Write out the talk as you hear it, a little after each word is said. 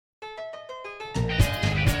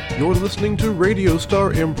You're listening to Radio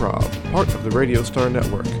Star Improv, part of the Radio Star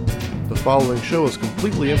Network. The following show is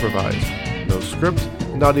completely improvised. No script,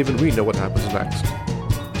 not even we know what happens next.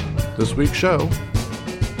 This week's show,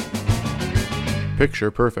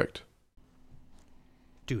 Picture Perfect.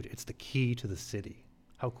 Dude, it's the key to the city.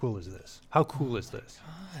 How cool is this? How cool is this?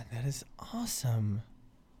 God, that is awesome.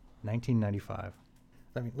 1995.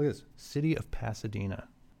 I mean, look at this. City of Pasadena.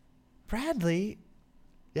 Bradley,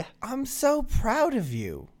 Yeah. I'm so proud of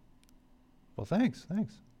you. Well, thanks.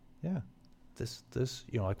 Yeah. This,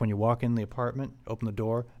 like when you walk in the apartment, open the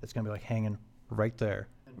door, it's going to be like hanging right there.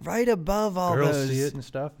 Right above all Girls those, see it and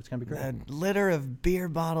stuff. It's going to be great. that litter of beer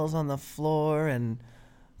bottles on the floor and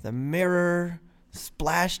the mirror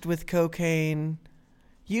splashed with cocaine.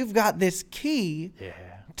 You've got this key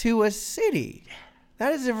to a city.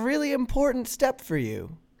 That is a really important step for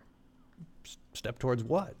you. Step towards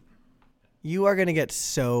what? You are going to get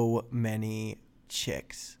so many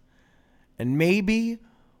chicks. And maybe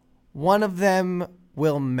one of them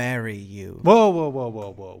will marry you.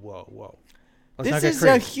 Whoa. Let's not This get is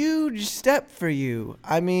crazy. a huge step for you.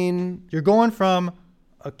 I mean, You're going from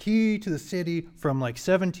a key to the city from like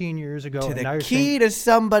 17 years ago. to and now the you're key saying, to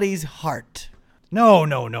somebody's heart. No.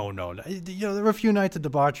 There were a few nights of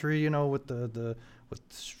debauchery, with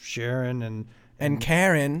Sharon And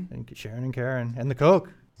Karen, and Sharon and Karen and the coke.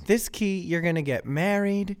 this key, you're going to get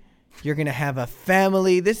married. You're going to have a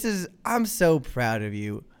family. I'm so proud of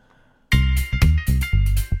you.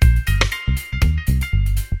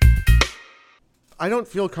 I don't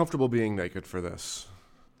feel comfortable being naked for this.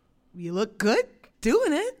 You look good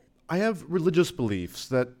doing it. I have religious beliefs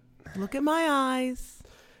that, Look at my eyes.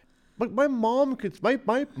 but my mom could,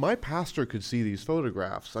 my pastor could see these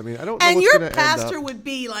photographs. I mean, I don't know And what's your going to pastor end up. would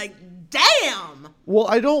be like, damn. Well,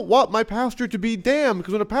 I don't want my pastor to be damn,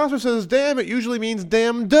 because when a pastor says damn, it usually means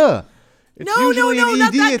damn duh. It's No, usually an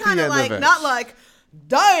not ED that at the kind of end like, of it. not like,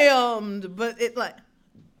 damned, but it like,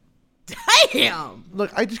 damn.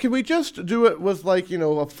 Look, can we just do it with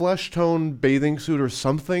a flesh tone bathing suit or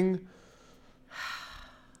something?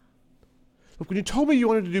 Look, when you told me you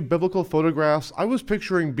wanted to do biblical photographs, I was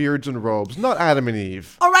picturing beards and robes, not Adam and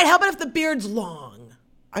Eve. All right, how about if the beard's long?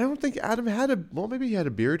 I don't think Adam maybe he had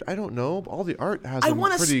a beard. I don't know. All the art has I them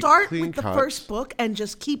want to pretty start clean with the cuts. first book and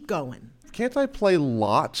just keep going. Can't I play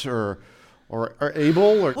Lot or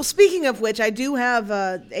Abel or? Well, speaking of which, I do have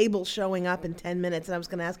Abel showing up in 10 minutes, and I was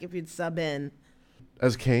going to ask if you'd sub in.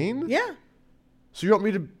 As Cain? Yeah. So you want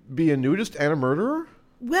me to be a nudist and a murderer?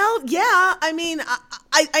 Well, yeah. I mean,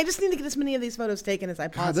 I just need to get as many of these photos taken as I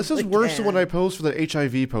possibly God, this is worse than can. when I posed for the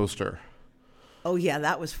HIV poster. Oh, yeah,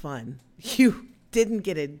 that was fun. You didn't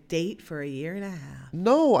get a date for a year and a half.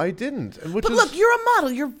 No, I didn't. But look, you're a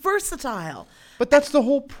model. You're versatile. But that's the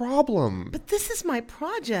whole problem. But this is my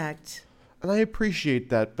project. And I appreciate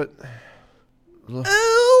that, but...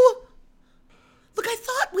 Ooh! Look, I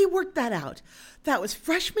thought we worked that out. That was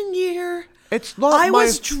freshman year. It's not I my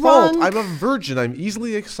was fault. drunk. I'm a virgin. I'm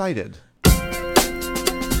easily excited.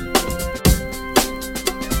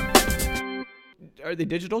 Are they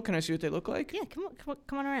digital? Can I see what they look like? Yeah, come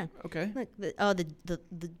on around. Okay. Look,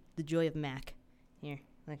 the joy of Mac. Here,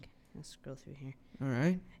 look, I'll scroll through here. All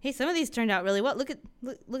right. Hey, some of these turned out really well. Look at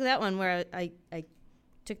that one where I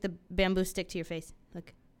took the bamboo stick to your face.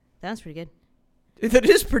 Look, that one's pretty good. That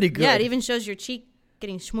is pretty good. Yeah, it even shows your cheek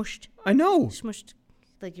getting smushed. I know. Smushed,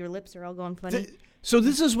 like your lips are all going funny. So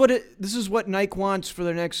this is what Nike wants for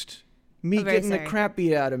their next me I'm very getting the sorry. crap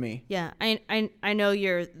beat out of me. Yeah, I know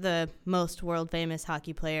you're the most world famous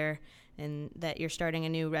hockey player and that you're starting a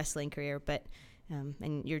new wrestling career, but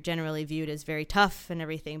and you're generally viewed as very tough and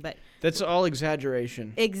everything, but That's all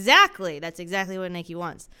exaggeration. exactly, that's exactly what Nike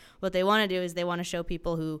wants. What they want to do is they want to show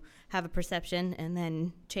people who have a perception and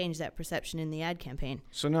then change that perception in the ad campaign.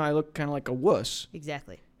 So now I look kind of like a wuss.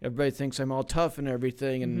 Exactly. Everybody thinks I'm all tough and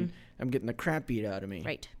everything, and I'm getting the crap beat out of me.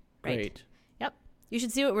 Right. Great. Yep. You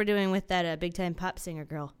should see what we're doing with that big time pop singer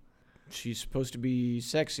girl. She's supposed to be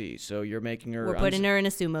sexy, so you're making her. We're putting her in a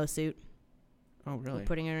sumo suit. Oh, really? We're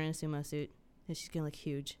putting her in a sumo suit. And she's going to look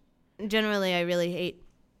huge. Generally, I really hate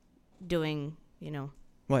doing,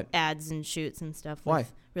 What? ads and shoots and stuff Why?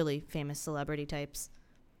 with really famous celebrity types.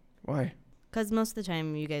 Why? Because most of the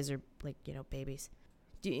time, you guys are, babies.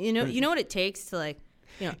 You know what it takes to,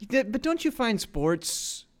 But don't you find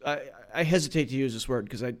sports... I hesitate to use this word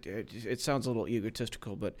because it sounds a little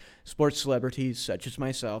egotistical, but sports celebrities such as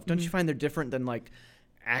myself, don't you find they're different than,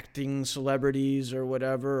 acting celebrities or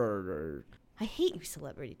whatever? Or I hate you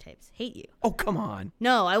celebrity types. Hate you. Oh, come on.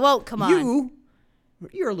 No, I won't. Come on.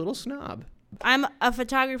 You're a little snob. I'm a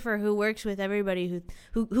photographer who works with everybody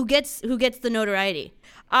who gets the notoriety.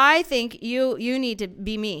 I think you need to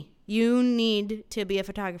be me. You need to be a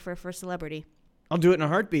photographer for celebrity. I'll do it in a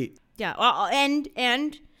heartbeat. Yeah, well,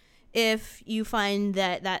 and if you find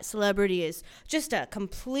that celebrity is just a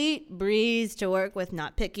complete breeze to work with,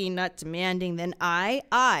 not picky, not demanding, then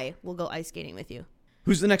I will go ice skating with you.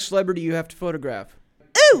 Who's the next celebrity you have to photograph?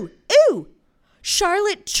 Ooh!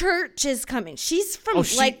 Charlotte Church is coming. She's from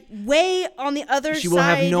way on the other side. She will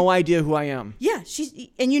have no idea who I am. Yeah,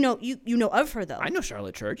 and you know of her though. I know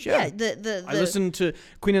Charlotte Church. Yeah, I listened to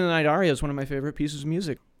Queen of the Night aria is one of my favorite pieces of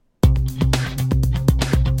music.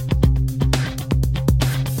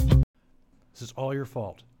 This is all your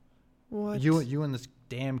fault. What? You and this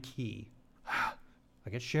damn key. I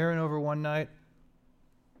get Sharon over one night,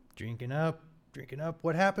 drinking up.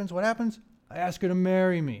 What happens? I ask her to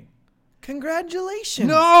marry me. Congratulations.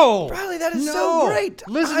 No! Bradley, that is so great.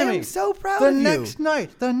 Listen to me. I am so proud of you.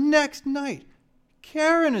 The next night,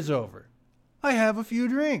 Karen is over. I have a few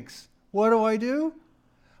drinks. What do?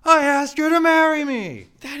 I ask her to marry me.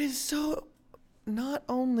 That is so... Not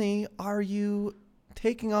only are you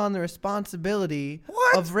taking on the responsibility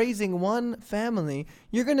of raising one family,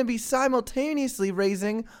 you're going to be simultaneously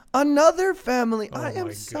raising another family. Oh I am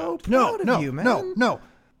my so God. proud of you, man. No.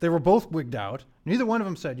 They were both wigged out. Neither one of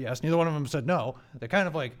them said yes. Neither one of them said no. They're kind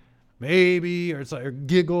of like, maybe, or it's like a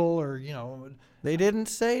giggle, or, you know. They didn't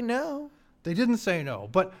say no. They didn't say no,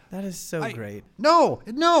 but... That is so great. No,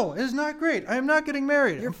 it is not great. I am not getting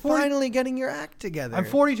married. You're finally getting your act together. I'm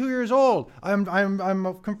 42 years old. I'm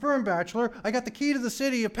a confirmed bachelor. I got the key to the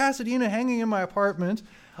city of Pasadena hanging in my apartment.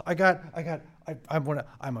 I'm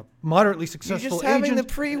a moderately successful You're just agent. having the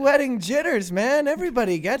pre-wedding jitters, man.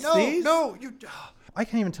 Everybody gets these. I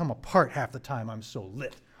can't even tell them apart half the time. I'm so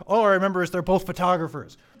lit. All I remember is they're both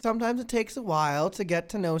photographers. Sometimes it takes a while to get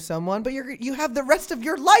to know someone, but you have the rest of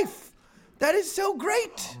your life. That is so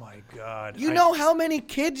great. Oh my God. You know how many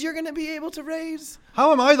kids you're going to be able to raise?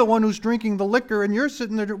 How am I the one who's drinking the liquor and you're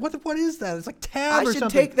sitting there? What is that? It's like tab or something. I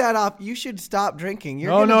should take that off. You should stop drinking.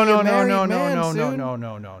 You're No.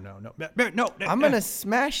 I'm going to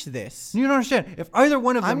smash this. You don't understand. If either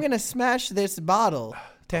one of them... I'm going to smash this bottle.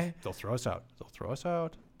 They'll throw us out.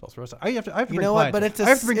 I have to bring you know what? clients. But I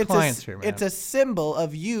have to bring clients here, man. It's a symbol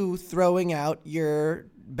of you throwing out your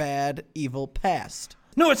bad, evil past.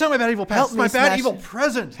 No, it's not my bad evil past. It's my bad evil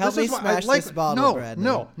present. Help me smash this bottle, Bradley.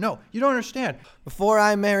 No. You don't understand. Before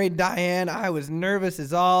I married Diane, I was nervous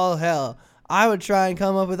as all hell. I would try and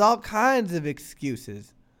come up with all kinds of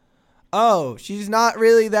excuses. Oh, she's not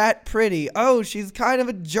really that pretty. Oh, she's kind of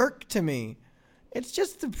a jerk to me. It's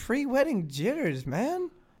just the pre-wedding jitters, man.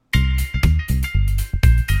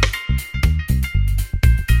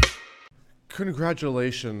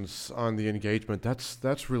 Congratulations on the engagement.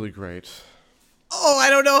 That's really great. Oh, I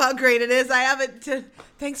don't know how great it is. I haven't.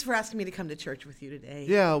 Thanks for asking me to come to church with you today.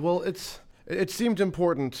 Yeah, well, it seemed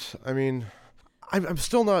important. I mean, I'm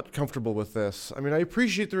still not comfortable with this. I mean, I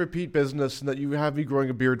appreciate the repeat business and that you have me growing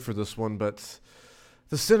a beard for this one, but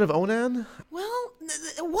the sin of Onan? Well,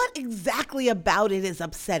 what exactly about it is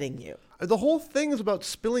upsetting you? The whole thing is about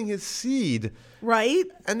spilling his seed. Right?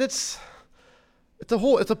 And it's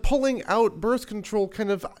a pulling out birth control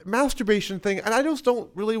kind of masturbation thing, and I just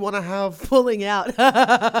don't really want to have pulling out.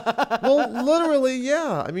 Well, literally,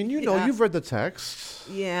 yeah. I mean, you've read the text.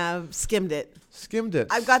 Yeah, skimmed it.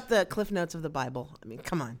 I've got the Cliff Notes of the Bible. I mean,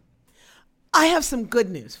 come on. I have some good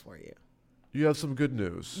news for you. You have some good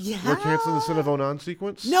news. Yeah. We're canceling the Sin of Onan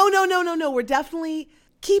sequence? No. We're definitely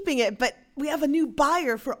keeping it, but we have a new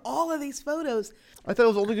buyer for all of these photos. I thought it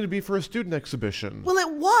was only going to be for a student exhibition. Well,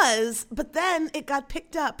 it was, but then it got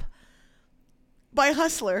picked up by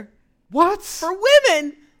Hustler. What? For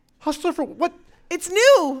women. Hustler for what? It's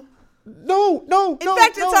new. No. In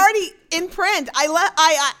fact, it's already in print.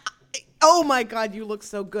 Oh my God, you look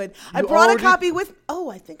so good. I brought a copy with.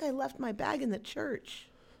 Oh, I think I left my bag in the church.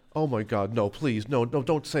 Oh my God, no, please, no,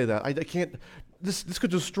 don't say that. I can't. This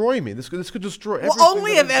could destroy me. This could destroy everything. Well,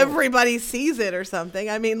 only if everybody sees it or something.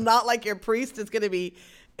 I mean, not like your priest is going to be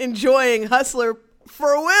enjoying Hustler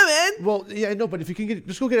for women. Well, yeah, I know, but if you can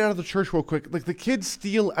just go get out of the church real quick. Like, the kids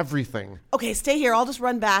steal everything. Okay, stay here. I'll just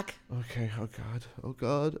run back. Okay, oh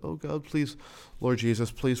God, please. Lord Jesus,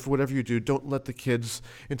 please, for whatever you do, don't let the kids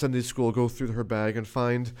in Sunday school go through her bag and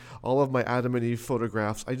find all of my Adam and Eve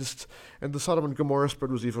photographs. And the Sodom and Gomorrah spread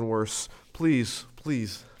was even worse. Please.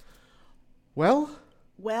 Well?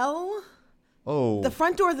 Oh. The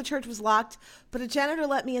front door of the church was locked, but a janitor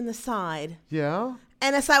let me in the side. Yeah?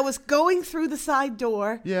 And as I was going through the side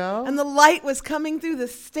door, yeah, and the light was coming through the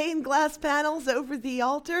stained glass panels over the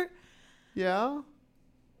altar, yeah,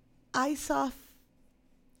 I saw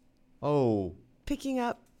Oh. picking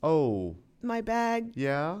up Oh. my bag.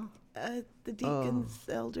 Yeah? The deacons,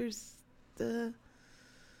 elders, the...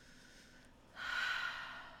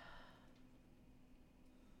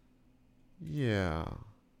 Yeah.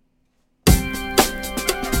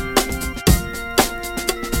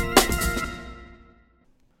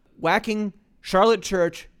 Whacking Charlotte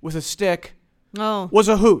Church with a stick Oh. was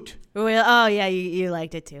a hoot. Well, oh yeah, you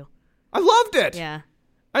liked it too. I loved it. Yeah.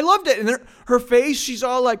 I loved it. And her face, she's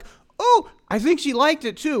all like, oh, I think she liked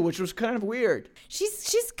it too, which was kind of weird.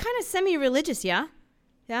 She's kind of semi-religious, yeah?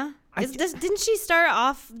 Yeah? Didn't she start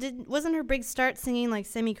off, wasn't her big start singing like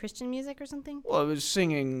semi-Christian music or something? Well, it was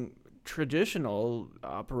singing traditional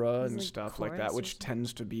opera and like stuff like chorus that, or which something?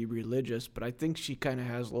 tends to be religious, but I think she kind of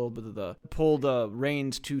has a little bit of the pull the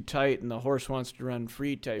reins too tight and the horse wants to run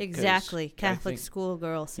free type. 'cause Exactly. I Catholic think-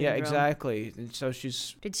 schoolgirl syndrome. Yeah, exactly. And so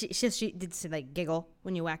she's... Did she like giggle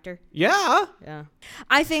when you whacked her? Yeah. Yeah.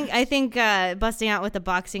 I think busting out with the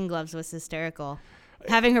boxing gloves was hysterical.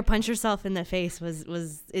 Having her punch herself in the face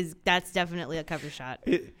that's definitely a cover shot.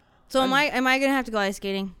 So am I gonna have to go ice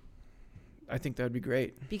skating? I think that would be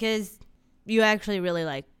great. Because you actually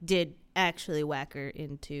really did actually whack her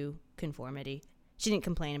into conformity. She didn't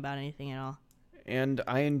complain about anything at all. And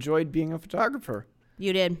I enjoyed being a photographer.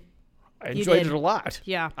 You did. I You enjoyed did. it a lot.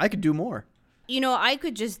 Yeah. I could do more. You know, I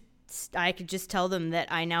could just tell them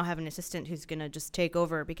that I now have an assistant who's gonna just take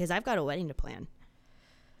over because I've got a wedding to plan.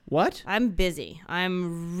 What? I'm busy.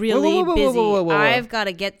 I'm really busy. I've got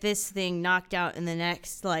to get this thing knocked out in the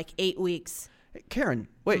next 8 weeks. Hey, Karen,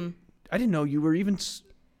 wait. I didn't know you were even...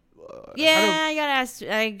 Yeah,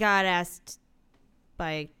 I got asked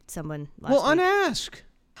by someone last Well, week. unask.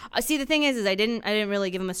 See, the thing is I didn't really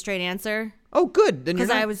give him a straight answer Oh, good. Then you're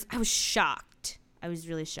because not... I was shocked. I was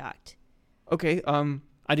really shocked. Okay,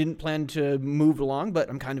 I didn't plan to move along, but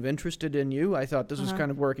I'm kind of interested in you. I thought this was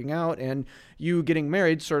kind of working out, and you getting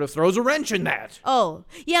married sort of throws a wrench in that. Oh,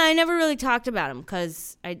 yeah, I never really talked about him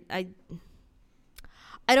because I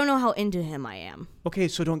don't know how into him I am. Okay,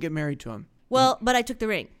 so don't get married to him. Well, but I took the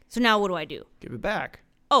ring. So now what do I do? Give it back.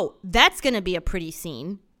 Oh, that's going to be a pretty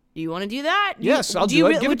scene. Do you want to do that? Yes, I'll do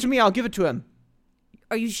it. Give it to me. I'll give it to him.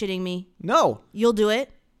 Are you shitting me? No. You'll do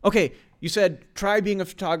it? Okay, you said try being a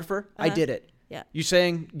photographer. I did it. Yeah. You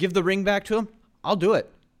saying give the ring back to him? I'll do it.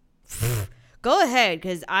 Go ahead,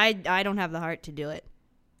 because I don't have the heart to do it.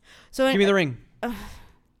 So Give me the ring. here.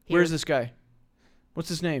 Where's this guy? What's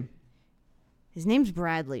his name? His name's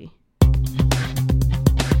Bradley.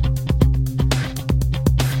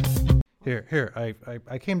 Here,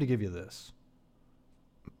 I came to give you this.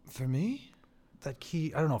 For me? That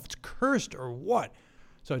key, I don't know if it's cursed or what.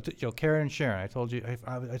 So, Karen and Sharon, I told you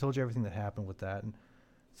everything that happened with that. And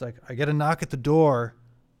it's like, I get a knock at the door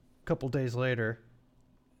a couple days later.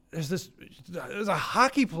 There's a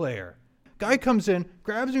hockey player. Guy comes in,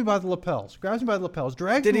 grabs me by the lapels, drags me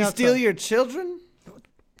outside. Did he steal your children?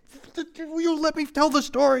 Will you let me tell the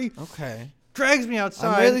story? Okay. Drags me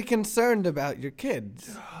outside. I'm really concerned about your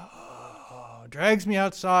kids. Drags me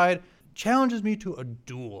outside, challenges me to a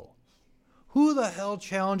duel. Who the hell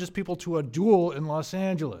challenges people to a duel in Los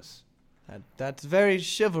Angeles? That's very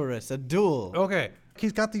chivalrous, a duel. Okay.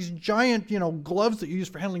 He's got these giant, gloves that you use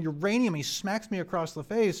for handling uranium. He smacks me across the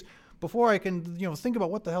face. Before I can, think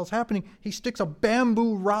about what the hell's happening, he sticks a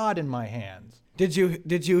bamboo rod in my hands. Did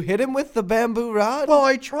you hit him with the bamboo rod? Well,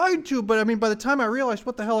 I tried to, but by the time I realized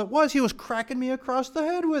what the hell it was, he was cracking me across the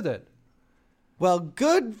head with it. Well,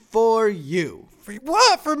 good for you. For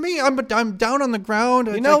what? For me? I'm down on the ground.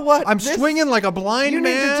 You know what? I'm swinging like a blind You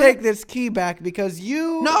man. need to take this key back because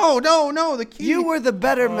you... No, the key. You were the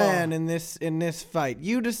better man in this fight.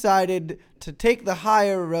 You decided to take the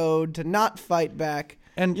higher road, to not fight back.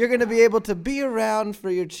 And you're going to be able to be around for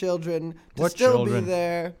your children, to What still children? be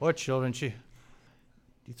there. What children? He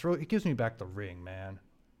gives me back the ring, man.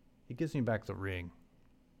 He gives me back the ring.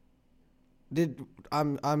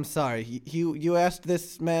 I'm sorry. You asked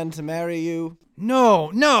this man to marry you?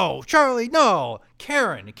 No, Charlie, no.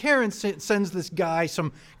 Karen sends this guy,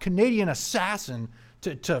 some Canadian assassin,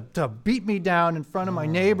 to beat me down in front of my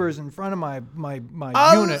neighbors, in front of my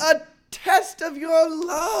unit. A test of your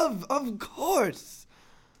love, of course.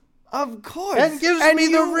 Of course. And gives me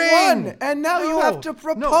the you ring. Won. And now you No, have to no.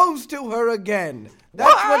 propose to her again.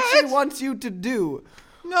 That's what she wants you to do.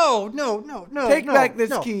 No. Take back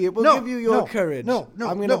this no, key. It will no, give you your no, courage. No.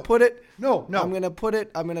 I'm going to put it. No. I'm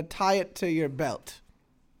going to tie it to your belt.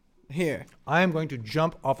 Here. I am going to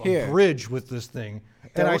jump off Here. a bridge with this thing,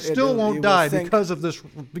 and I Don't- still you won't will die sink. because of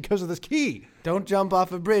this key. Don't jump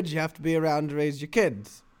off a bridge. You have to be around to raise your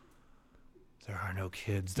kids. There are no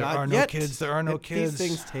kids. There Not are yet. no kids. There are no kids. These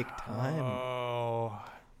things take time. Oh.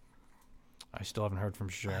 I still haven't heard from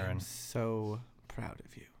Sharon. I'm so proud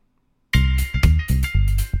of you.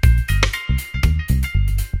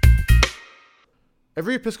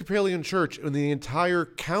 Every Episcopalian church in the entire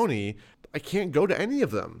county, I can't go to any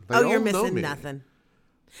of them. They Oh, all you're know missing me. nothing.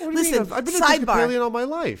 What do you mean? Listen, I've been sidebar. Episcopalian all my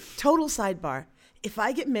life. Total sidebar. If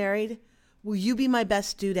I get married, will you be my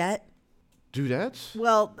best dudette? Dudettes?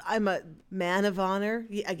 Well, I'm a man of honor,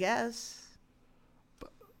 I guess.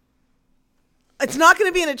 It's not going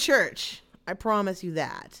to be in a church. I promise you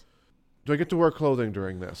that. Do I get to wear clothing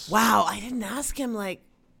during this? Wow, I didn't ask him. I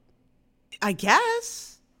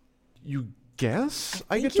guess. You guess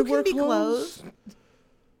I get think to wear you can be clothes? clothed.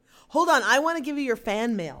 Hold on, I want to give you your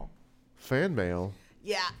fan mail. Fan mail?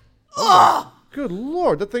 Yeah. Oh, good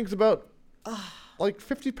Lord, that thing's about like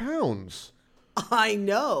 50 pounds. I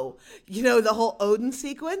know. You know the whole Odin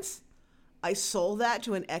sequence? I sold that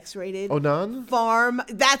to an X-rated Onan? farm.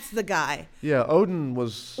 That's the guy. Yeah, Odin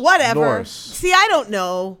was Whatever. Norse. See, I don't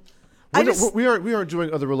know. We aren't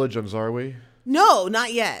doing other religions, are we? No,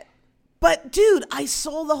 not yet. But dude, I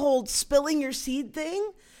sold the whole spilling your seed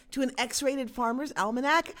thing to an X-rated farmer's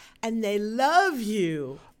almanac, and they love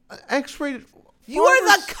you. X-rated. You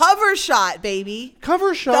are the cover shot, baby.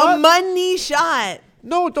 Cover shot. The money shot.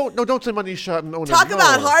 No, don't say money shot. No, Talk no.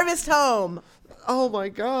 about Harvest Home. Oh my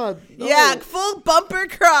God. No. Yeah, full bumper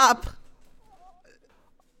crop.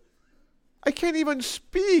 I can't even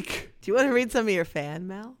speak. Do you want to read some of your fan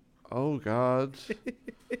mail? Oh God.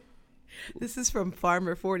 This is from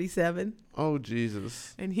Farmer 47, Oh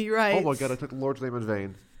Jesus. and he writes, Oh my God, I took the Lord's name in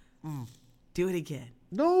vain. do it again.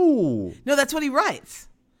 No. No, that's what he writes.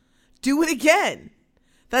 Do it again.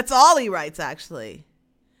 That's all he writes, actually.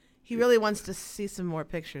 He really wants to see some more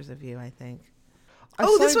pictures of you, I think.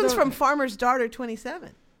 This one's from Farmer's Daughter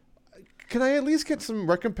 27. Can I at least get some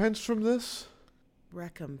recompense from this?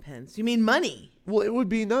 Recompense. You mean money? Well, it would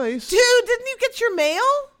be nice. Dude, didn't you get your mail?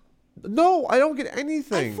 No, I don't get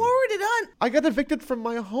anything. I forwarded on. I got evicted from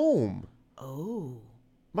my home. Oh.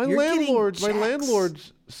 My You're getting landlord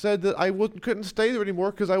checks. said that I couldn't stay there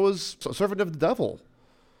anymore because I was a servant of the devil.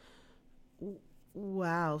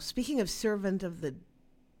 Wow. Speaking of servant of the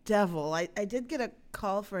devil, I did get a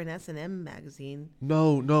call for an S&M magazine.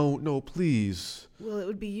 No, please. Well, it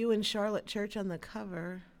would be you and Charlotte Church on the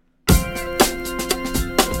cover.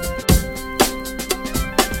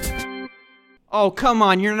 Oh, come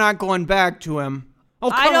on. You're not going back to him. Oh,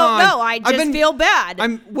 come I don't on. know. I just feel bad.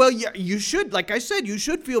 Yeah, you should. Like I said, you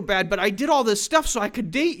should feel bad, but I did all this stuff so I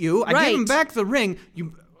could date you. I gave him Right. back the ring.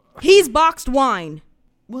 He's boxed wine.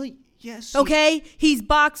 Well, yes. Okay? He's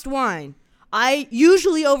boxed wine. I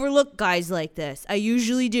usually overlook guys like this. I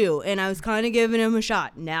usually do. And I was kind of giving him a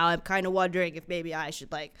shot. Now I'm kind of wondering if maybe I should,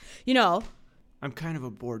 I'm kind of a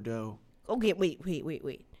Bordeaux. Okay, wait.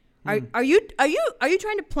 Are you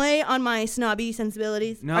trying to play on my snobby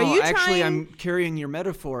sensibilities? No, Are you actually, trying... I'm carrying your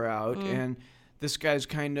metaphor out, and this guy's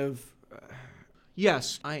kind of...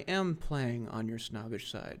 yes, I am playing on your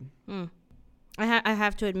snobbish side. I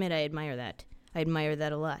have to admit, I admire that. I admire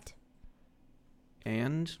that a lot.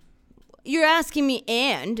 And? You're asking me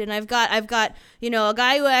and I've got a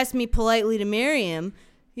guy who asked me politely to marry him,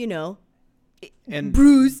 And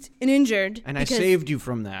bruised and injured. And I saved you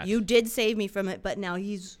from that. You did save me from it, but now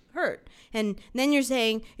he's hurt. And then you're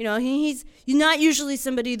saying, he's not usually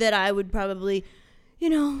somebody that I would probably,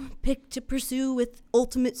 pick to pursue with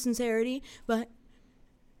ultimate sincerity,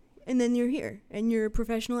 and then you're here, and you're a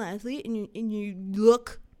professional athlete, and you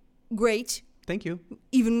look great. Thank you.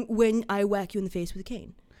 Even when I whack you in the face with a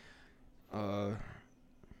cane.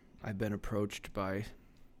 I've been approached by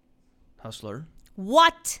Hustler.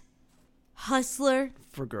 What? Hustler?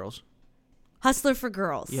 For girls. Hustler for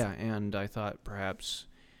girls. Yeah, and I thought perhaps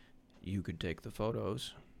you could take the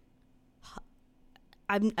photos.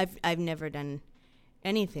 I've never done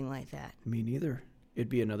anything like that. Me neither. It'd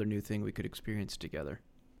be another new thing we could experience together.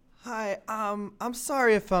 Hi, I'm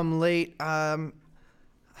sorry if I'm late.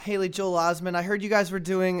 Haley Joel Osmond, I heard you guys were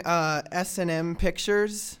doing S&M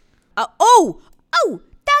pictures. Oh,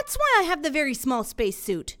 that's why I have the very small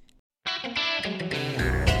spacesuit.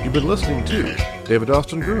 You've been listening to David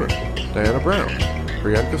Austin Gruen, Diana Brown,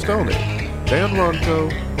 Brianne Costone, Dan Ronco,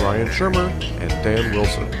 Brian Shermer, and Dan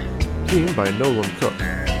Wilson. Theme by Nolan Cook.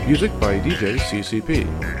 Music by DJ CCP.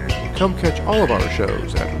 Come catch all of our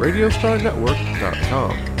shows at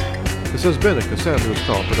RadiostarNetwork.com. This has been a Cassandra News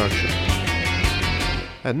Call production.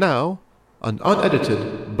 And now, an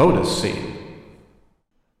unedited bonus scene.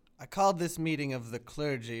 I called this meeting of the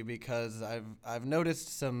clergy because I've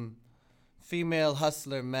noticed some female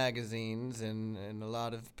hustler magazines in a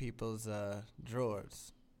lot of people's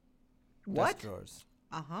drawers. What? Desk drawers.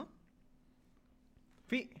 Uh-huh.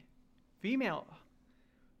 Female.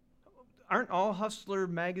 Aren't all hustler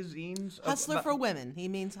magazines? Hustler for women. He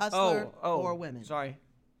means hustler for women. Sorry.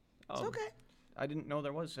 It's okay. I didn't know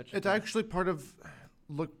there was such a It's thing. actually part of.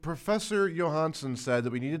 Look, Professor Johansson said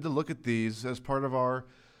that we needed to look at these as part of our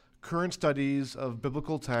current studies of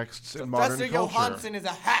biblical texts in modern Professor culture. Johansson is a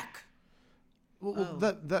hack. Well,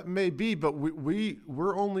 that may be, but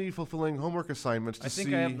we're only fulfilling homework assignments to I think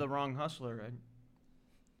see. I have the wrong hustler.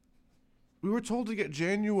 We were told to get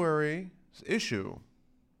January's issue.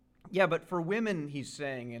 Yeah, but for women, he's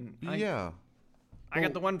saying, and Yeah. I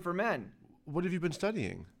got the one for men. What have you been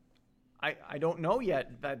studying? I don't know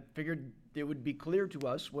yet. I figured it would be clear to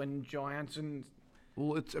us when Johansson.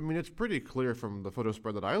 Well, it's pretty clear from the photo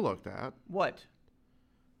spread that I looked at. What?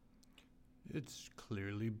 It's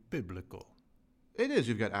clearly biblical. It is.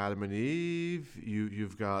 You've got Adam and Eve.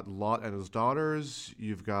 You've got Lot and his daughters.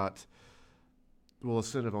 You've got, the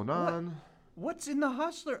sin of Onan. What's in the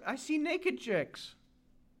hustler? I see naked chicks.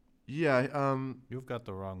 Yeah. You've got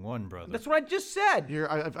the wrong one, brother. That's what I just said. Here,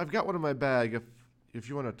 I've got one in my bag. If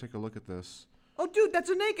you want to take a look at this. Oh, dude, that's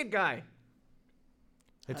a naked guy.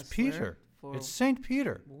 It's Hustler Peter. for It's Saint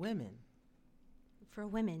Peter. women. For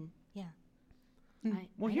women, yeah.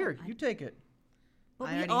 Well, I you take it. But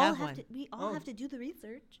I we already all have have one. to. We all have to do the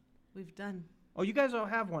research. We've done. Oh, you guys all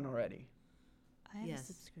have one already. I have Yes.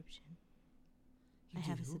 a subscription. You I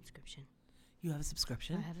have a do? subscription. You have a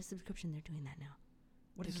subscription? I have a subscription. They're doing that now.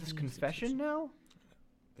 What is They're this, giving you a confession subscription. now?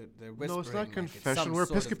 They're No, whispering it's not like confession. some We're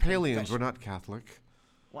sort of Episcopalians. confession. We're not Catholic.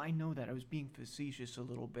 Well, I know that. I was being facetious a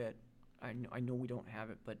little bit. I know we don't have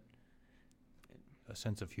it, but... A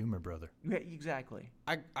sense of humor, brother. Yeah, exactly.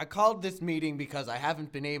 I called this meeting because I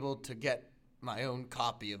haven't been able to get my own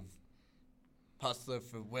copy of Hustler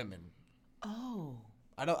for Women. Oh.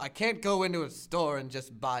 I can't go into a store and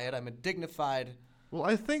just buy it. I'm a dignified. Well,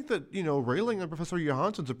 I think that, railing on Professor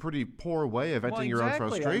Johansson's a pretty poor way of venting your own exactly,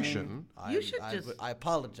 I mean- frustration. You should just- I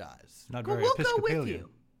apologize. Not Go, very we'll go Episcopalian. with you.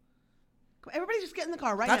 Everybody just get in the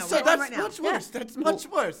car right That's now. that's right now. much worse. That's much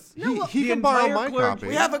worse. He the can borrow entire my clergy- copy.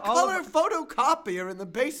 We have a all color of- photocopier in the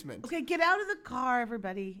basement. Okay, get out of the car,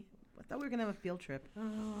 everybody. I thought we were going to have a field trip.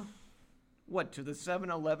 What, to the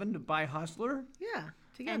 7-Eleven to buy Hustler? Yeah,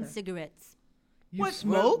 together. And cigarettes. You What,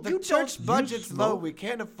 smoke? smoke? The You church don't- budget's you low. smoke? We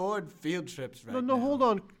can't afford field trips right No, now. hold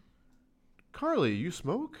on. Carly, you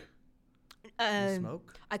smoke? You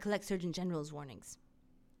smoke? I collect Surgeon General's warnings.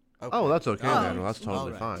 Okay. Oh, that's okay Oh, then. Well, that's totally all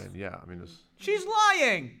right. fine. Yeah, I mean, She's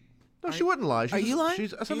lying! no, she wouldn't lie. She's, you lying?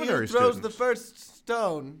 She's a He seminary who throws student. the first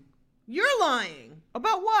stone. You're lying.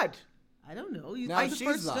 About what? I don't know. You Now threw the she's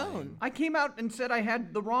first lying. stone. I came out and said I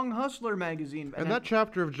had the wrong Hustler magazine. And that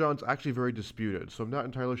chapter of John's actually very disputed, so I'm not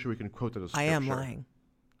entirely sure we can quote that as I scripture. am lying.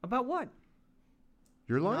 About what?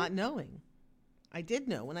 You're lying? Not knowing. I did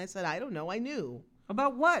know. When I said I don't know, I knew.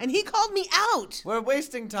 About what? And he called me out. We're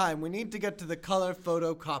wasting time. We need to get to the color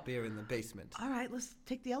photocopier in the basement. All right, let's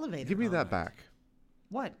take the elevator. Give me that back.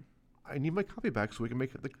 What? I need my copy back so we can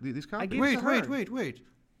make these copies. gave- Give it to her. Wait.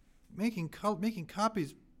 Making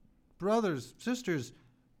copies, brothers, sisters,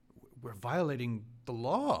 we're violating the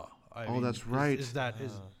law. I mean, that's right. Is that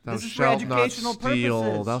Thou This is for shalt not educational steal.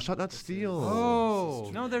 purposes. Thou shalt not steal. Oh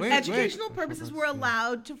No, there's Educational purposes were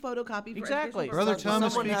allowed to photocopy for Exactly. educational Brother purposes.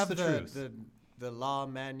 Thomas Someone speaks have the truth. The law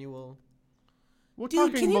manual. We're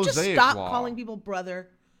Dude, talking can you just Mosaic stop law. calling people brother?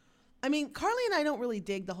 I mean, Carly and I don't really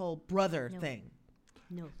dig the whole brother No. thing.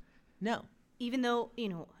 No. No. Even though,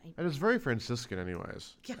 And it's very Franciscan,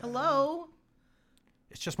 anyways. Yeah, hello?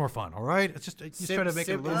 It's just more fun, all right? It's just try to make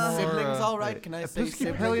it a little more. Siblings, all right? Can I say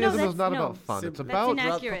Episcopalianism No, is not that's- about no. fun. It's That's about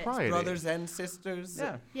inaccurate. propriety. brothers and sisters?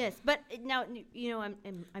 Yeah. yes, but now,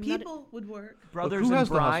 I'm not. People would work. Brothers who and has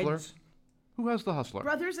the Hustler? brides. Who has the hustler?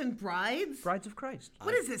 Brothers and brides? Brides of Christ.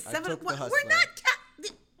 What is this? I 7? took the What? We're Hustler. not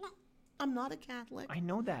I'm not a Catholic. I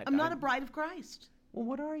know that. I'm not a bride of Christ. Well,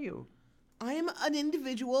 what are you? I am an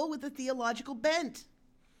individual with a theological bent.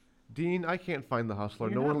 Dean, I can't find the hustler.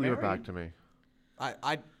 You're No not one will give it married. back to me.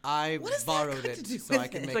 I What has that borrowed got to it do so I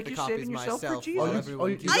with can it? make It's like the you're copies saving yourself for myself Jesus. while Oh,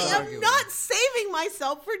 everyone you keeps I am arguing. not saving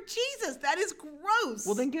myself for Jesus. That is gross.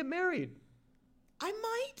 Well, then get married. I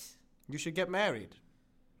might. You should get married.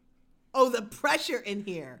 Oh, the pressure in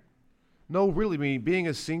here. No, really, being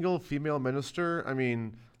a single female minister, I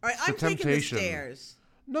mean, All right, it's I'm a taking the temptation. stairs.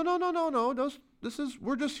 No.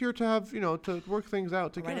 We're just here to have, to work things out All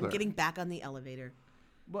together. right, I'm getting back on the elevator.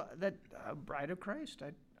 Well, that bride of Christ.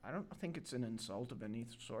 I don't think it's an insult of any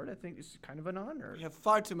sort. I think it's kind of an honor. We have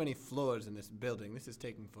far too many floors in this building. This is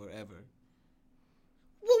taking forever.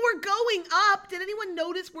 Well, we're going up. Did anyone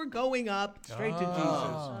notice we're going up? Straight to Jesus.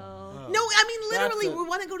 No, I mean literally, we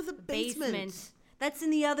want to go to the basement. That's in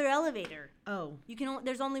the other elevator. Oh, You can.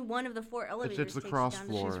 There's only one of the 4 elevators. It's the takes you cross down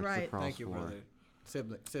to floor. the- It's the right. cross Thank you, floor. brother.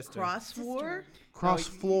 Sibling, sister. cross floor. Cross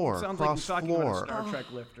floor. Sounds Cross like you're talking floor. about a Star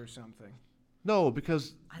Trek lift or something. No,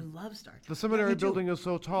 because I love Star Trek. the seminary me too. building is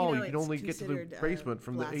so tall, You know, you can it's only get to the considered, basement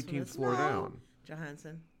from the 18th blasphemous. floor No. down.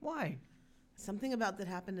 Johansson. Why? Something about that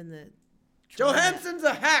happened in the. Johansson's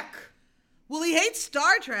a hack. Well, he hates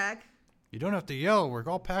Star Trek. You don't have to yell. We're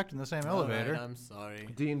all packed in the same elevator. Right, I'm sorry.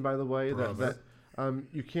 Dean, by the way, Brother.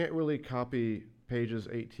 you can't really copy pages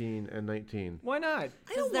 18 and 19. Why not? I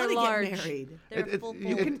 'Cause don't they're want to large. get married. They're full.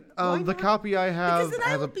 The copy I have Because then I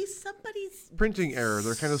has will a be somebody's printing error.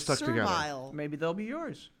 They're kind of stuck together. servile. Maybe they'll be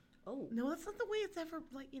yours. Oh. No, that's not the way it's ever,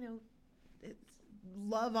 it's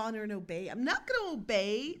love, honor, and obey. I'm not going to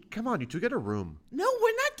obey. Come on, you two get a room. No,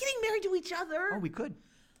 we're not getting married to each other. Oh, we could.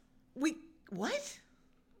 What?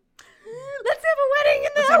 Let's have a wedding in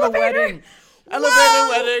the Let's have a elevator. wedding. Elevator Whoa!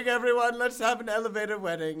 wedding, everyone. Let's have an elevator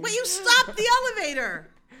wedding. But you stopped the elevator.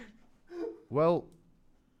 Well,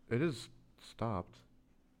 it is stopped.